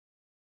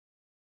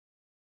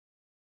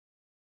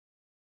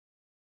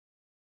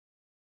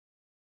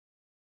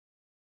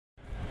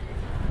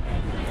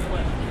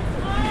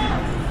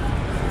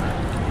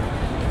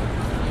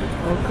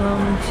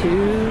Welcome to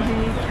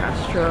the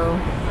Castro.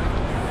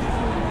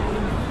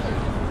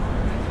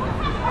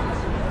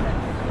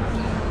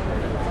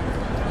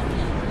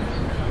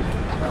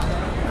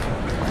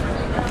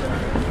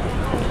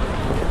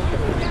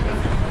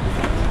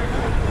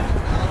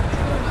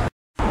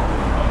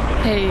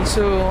 Hey,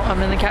 so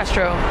I'm in the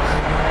Castro.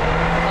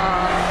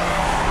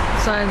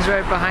 Sign's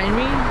right behind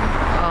me.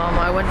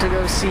 I went to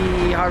go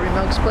see Harvey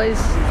Milk's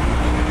place.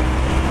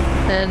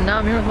 And now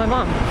I'm here with my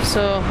mom.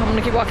 So I'm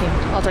gonna keep walking.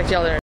 I'll talk to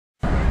y'all later.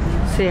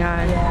 Say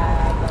hi.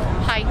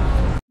 Hi.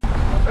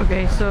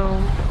 Okay, so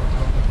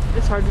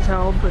it's hard to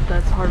tell, but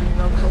that's Harvey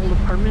Milk's old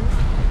apartment.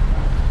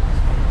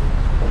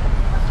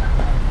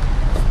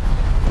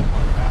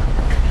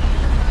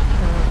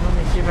 Let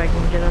me see if I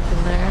can get up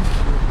in there.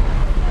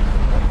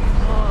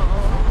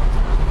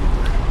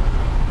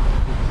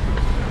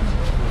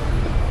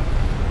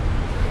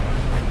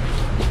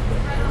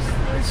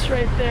 It's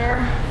right there.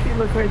 If you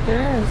look right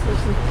there,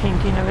 there's a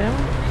painting of him.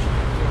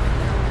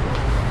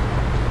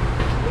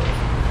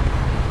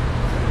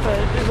 But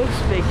it looks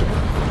vacant.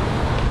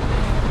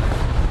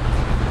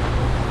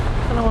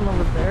 I don't want to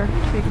live there,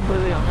 to be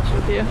completely honest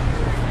with you.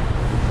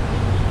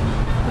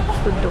 That's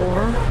the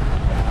door.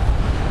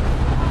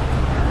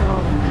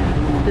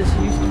 This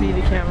used to be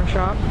the camera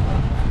shop.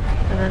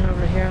 And then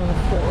over here on the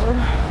floor,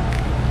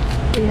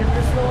 we have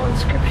this little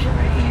inscription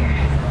right here.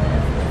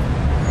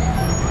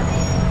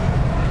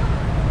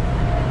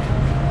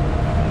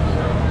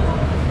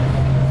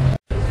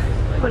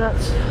 But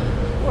that's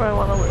where I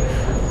want to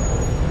live.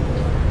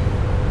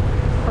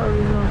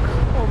 Harvey Milk's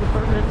old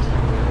apartment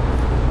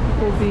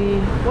will be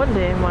one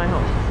day my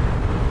home.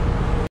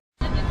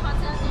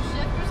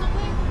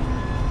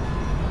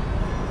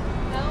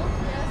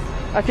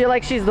 I feel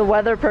like she's the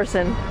weather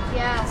person.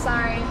 Yeah,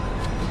 sorry.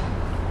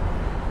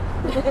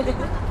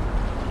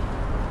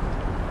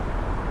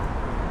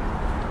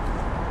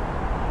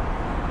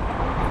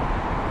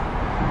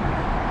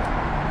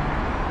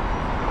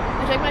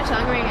 I took my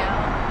tongue ring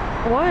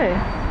out. Why?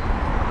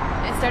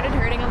 It started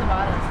hurting on the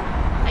bottom.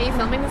 Are you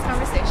filming this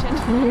conversation?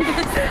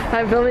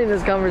 I'm filming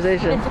this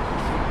conversation.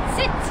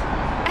 Sit!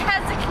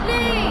 As a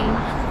clay!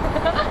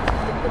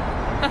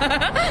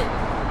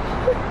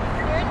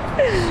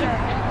 Sure.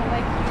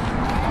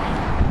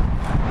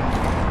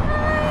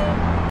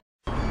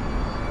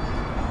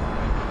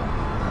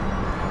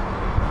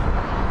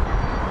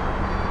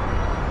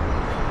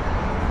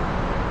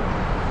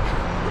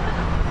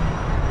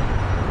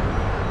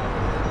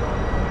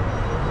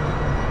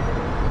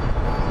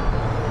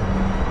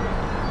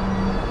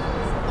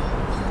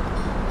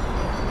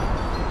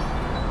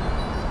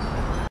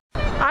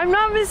 I'm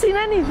not missing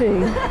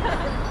anything.